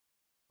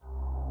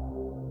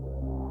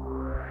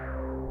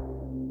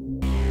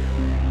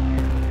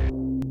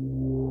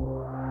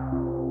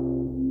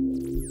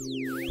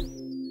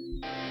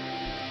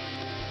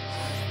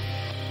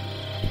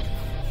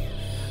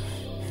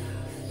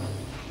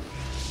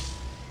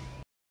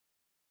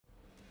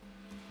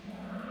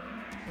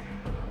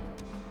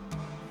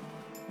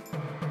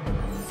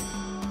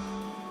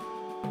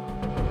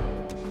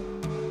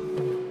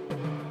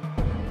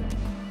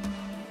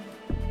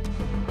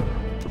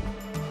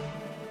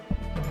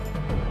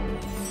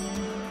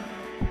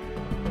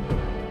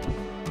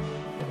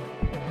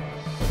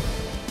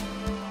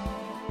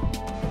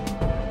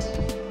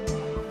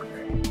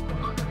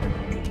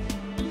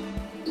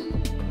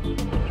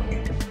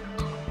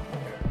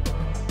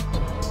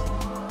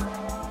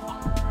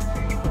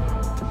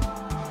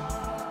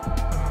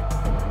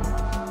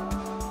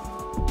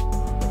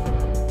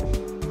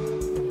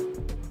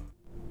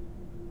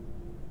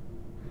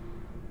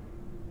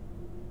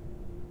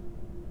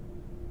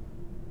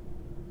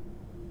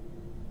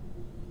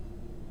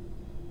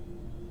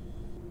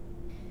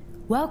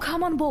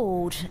Welcome on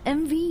board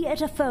MV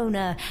Edda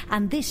Fauna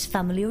and this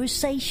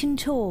familiarization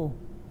tour.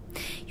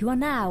 You are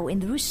now in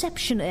the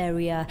reception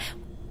area.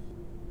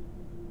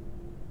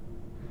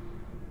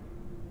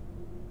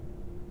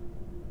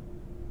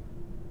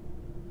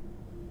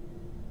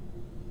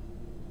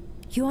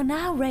 You are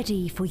now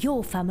ready for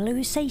your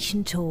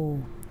familiarization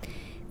tour.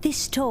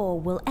 This tour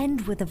will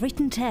end with a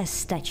written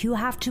test that you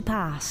have to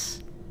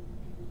pass.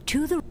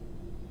 To the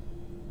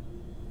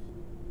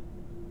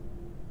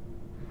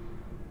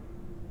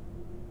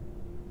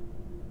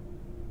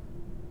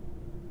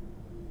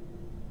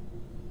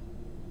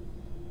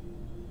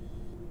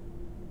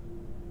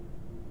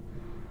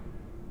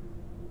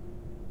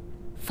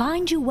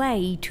Find your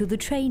way to the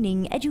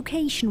training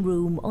education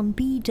room on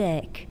B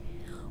deck,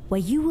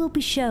 where you will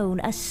be shown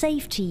a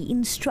safety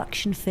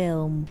instruction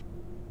film.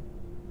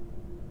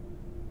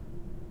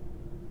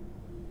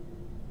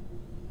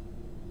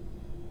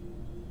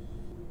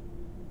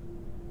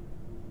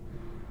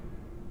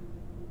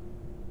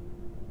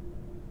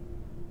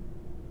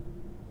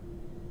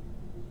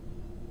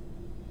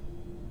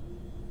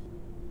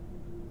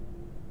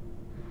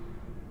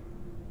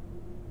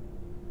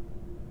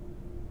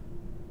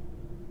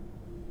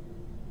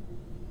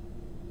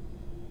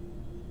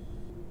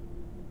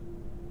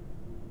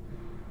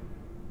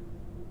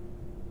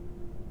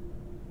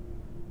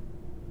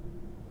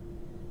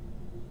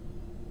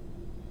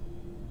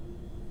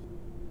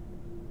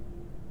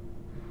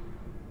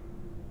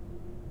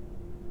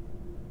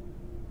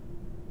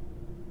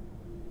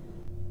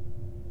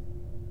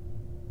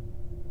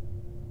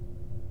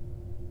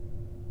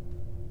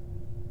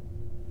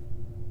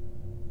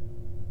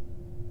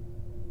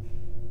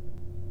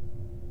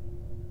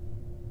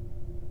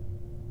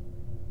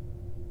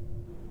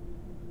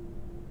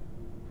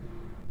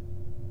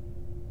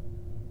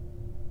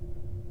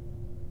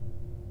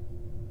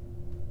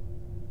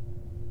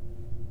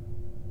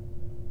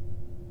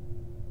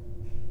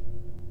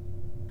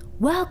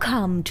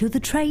 Welcome to the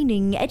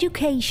training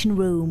education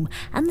room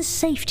and the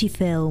safety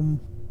film.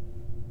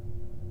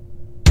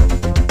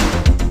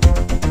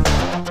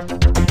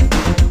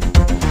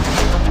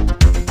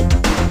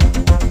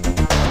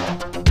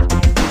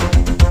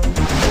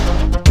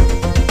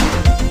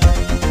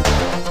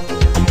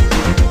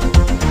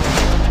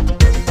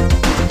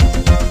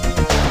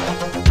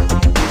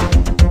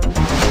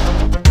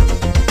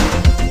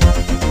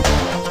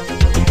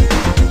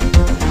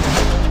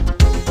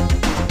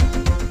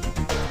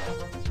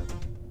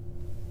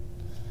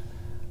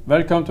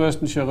 Welcome to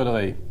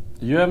Østensjø.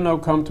 You have now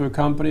come to a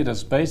company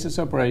that bases its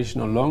operation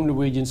on long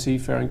Norwegian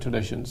seafaring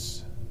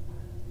traditions.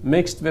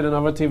 Mixed with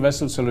innovative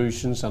vessel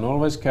solutions and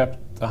always kept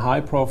a high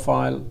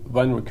profile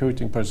when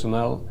recruiting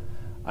personnel,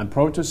 I'm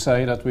proud to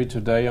say that we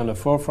today are on the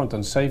forefront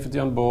on safety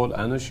on board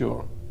and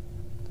ashore.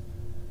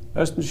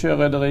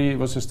 Østensjø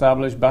was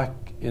established back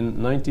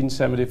in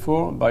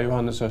 1974 by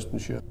Johannes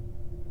Østensjø.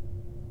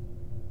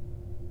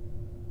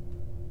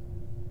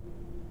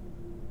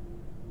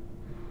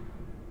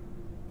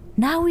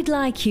 Now we'd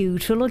like you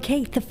to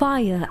locate the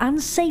fire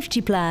and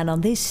safety plan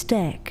on this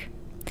deck.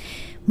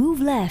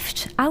 Move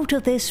left out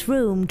of this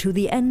room to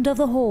the end of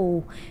the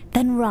hall,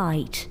 then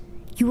right.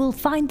 You will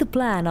find the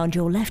plan on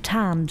your left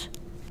hand.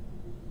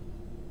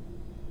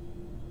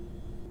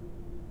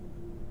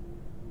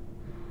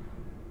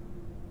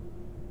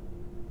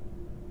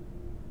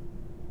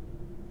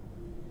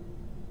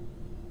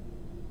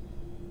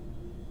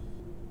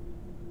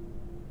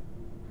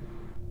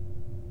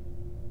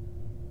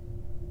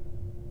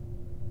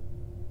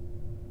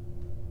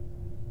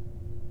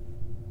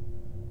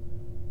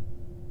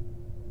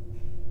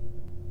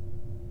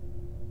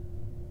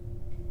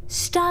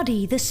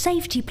 Study the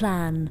safety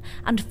plan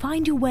and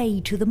find your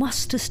way to the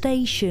muster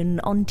station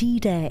on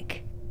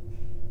D-deck.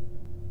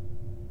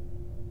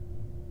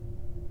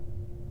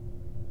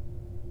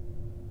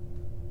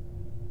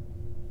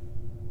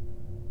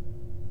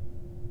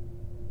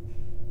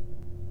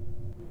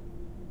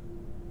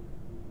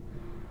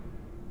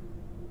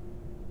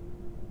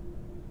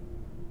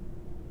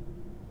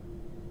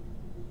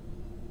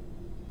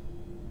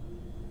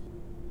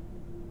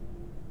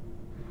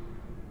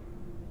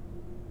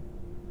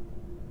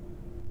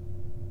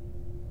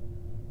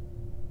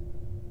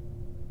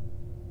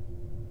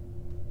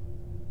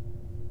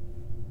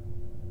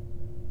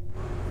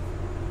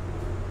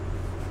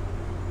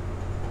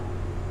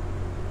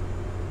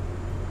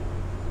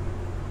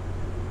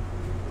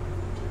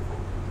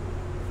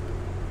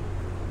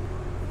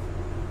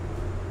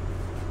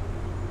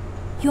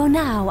 You're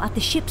now at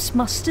the ship's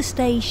muster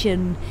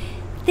station.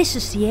 This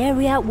is the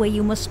area where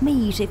you must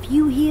meet if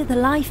you hear the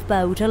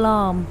lifeboat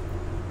alarm,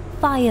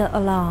 fire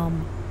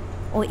alarm,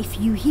 or if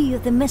you hear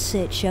the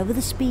message over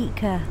the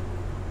speaker.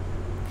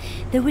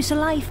 There is a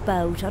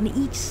lifeboat on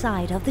each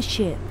side of the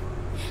ship,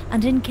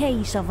 and in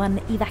case of an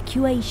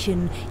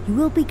evacuation, you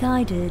will be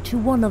guided to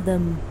one of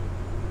them.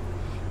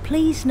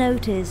 Please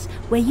notice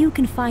where you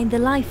can find the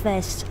life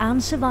vests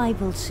and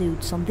survival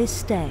suits on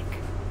this deck.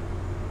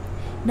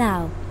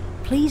 Now,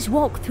 please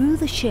walk through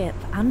the ship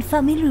and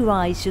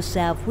familiarize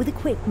yourself with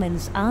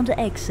equipment and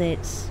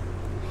exits.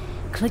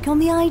 Click on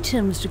the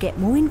items to get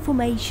more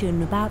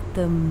information about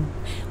them.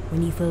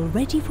 When you feel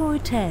ready for a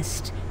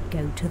test,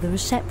 go to the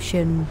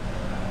reception.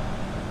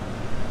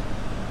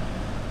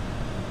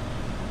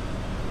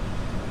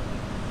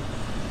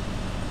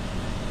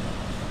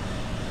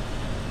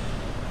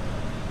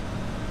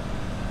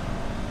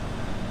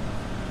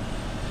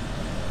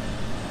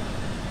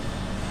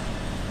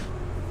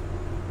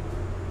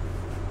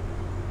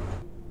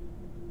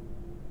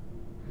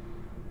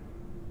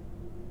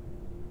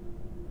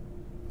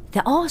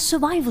 There are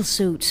survival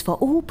suits for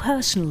all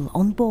personnel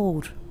on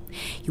board.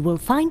 You will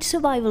find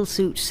survival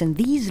suits in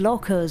these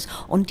lockers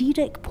on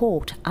D-deck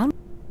port and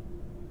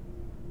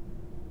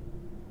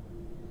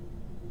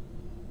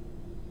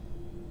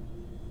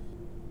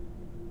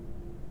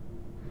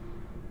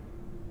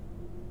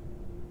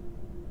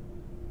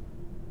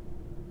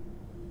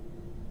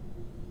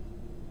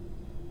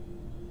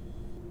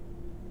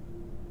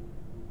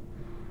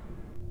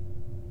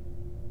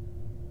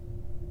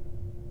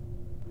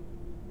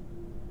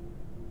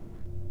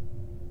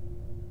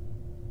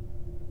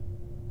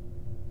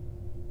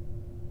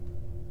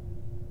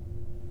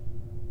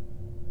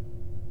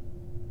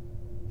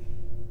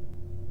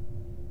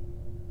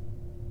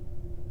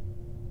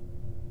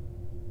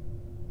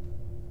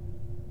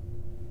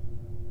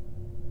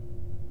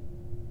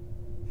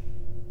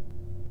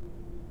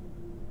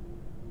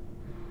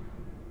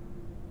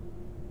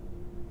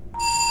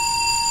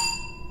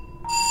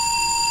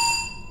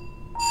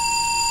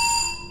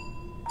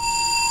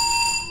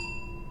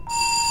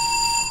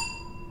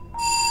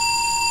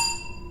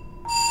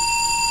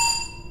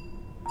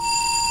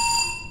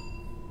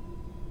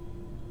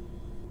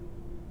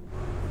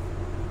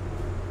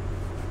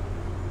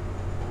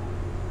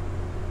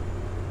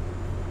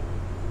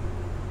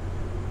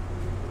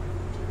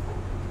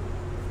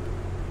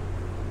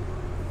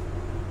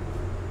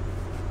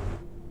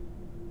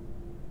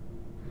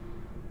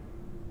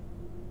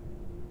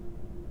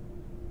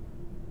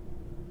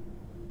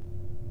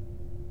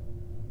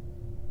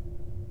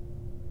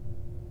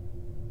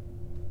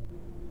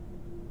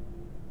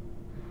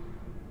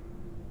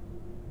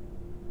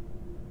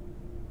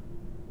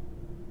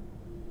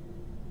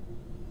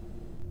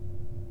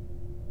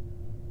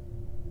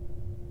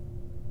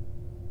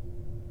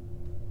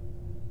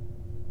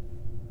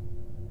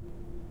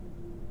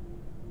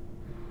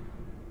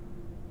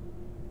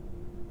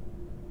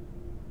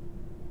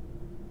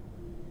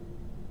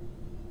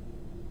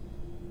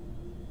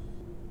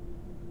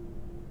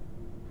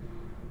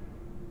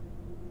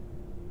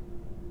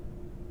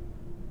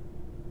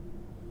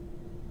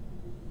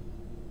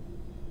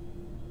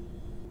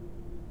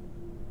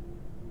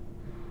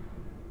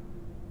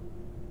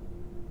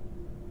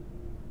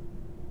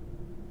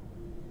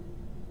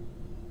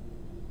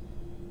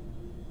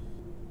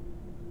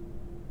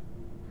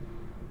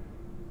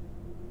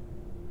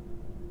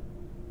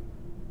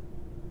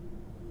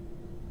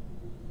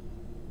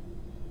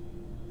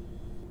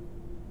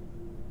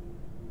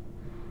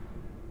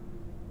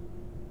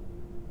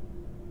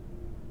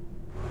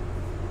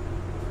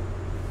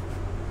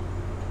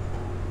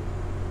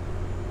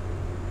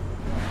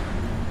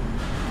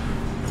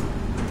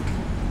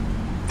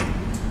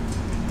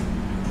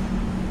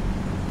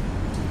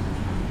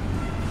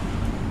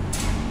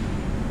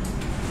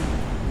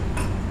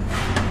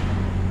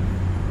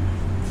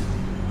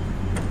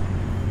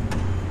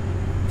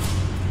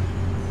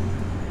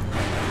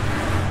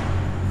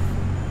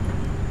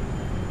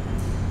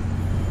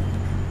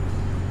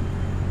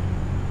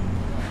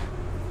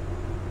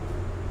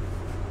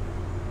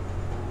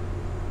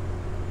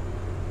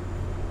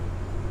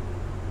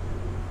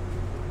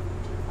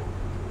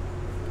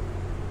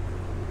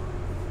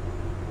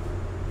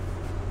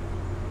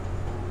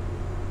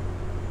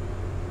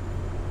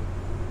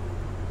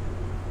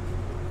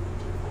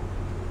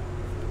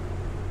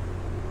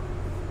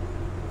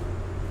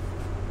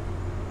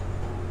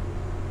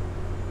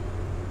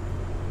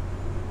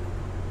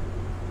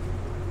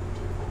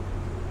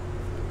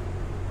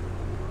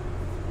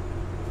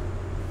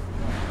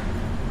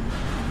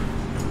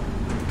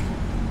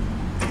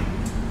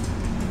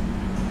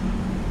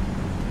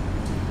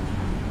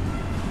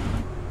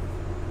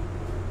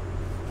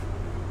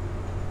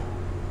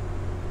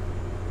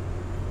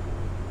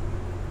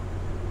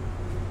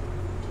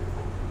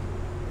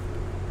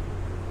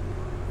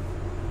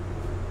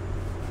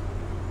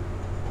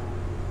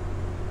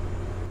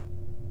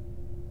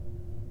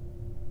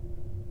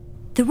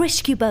the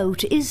rescue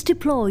boat is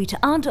deployed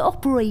and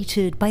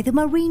operated by the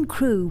marine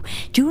crew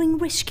during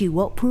rescue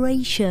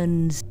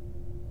operations.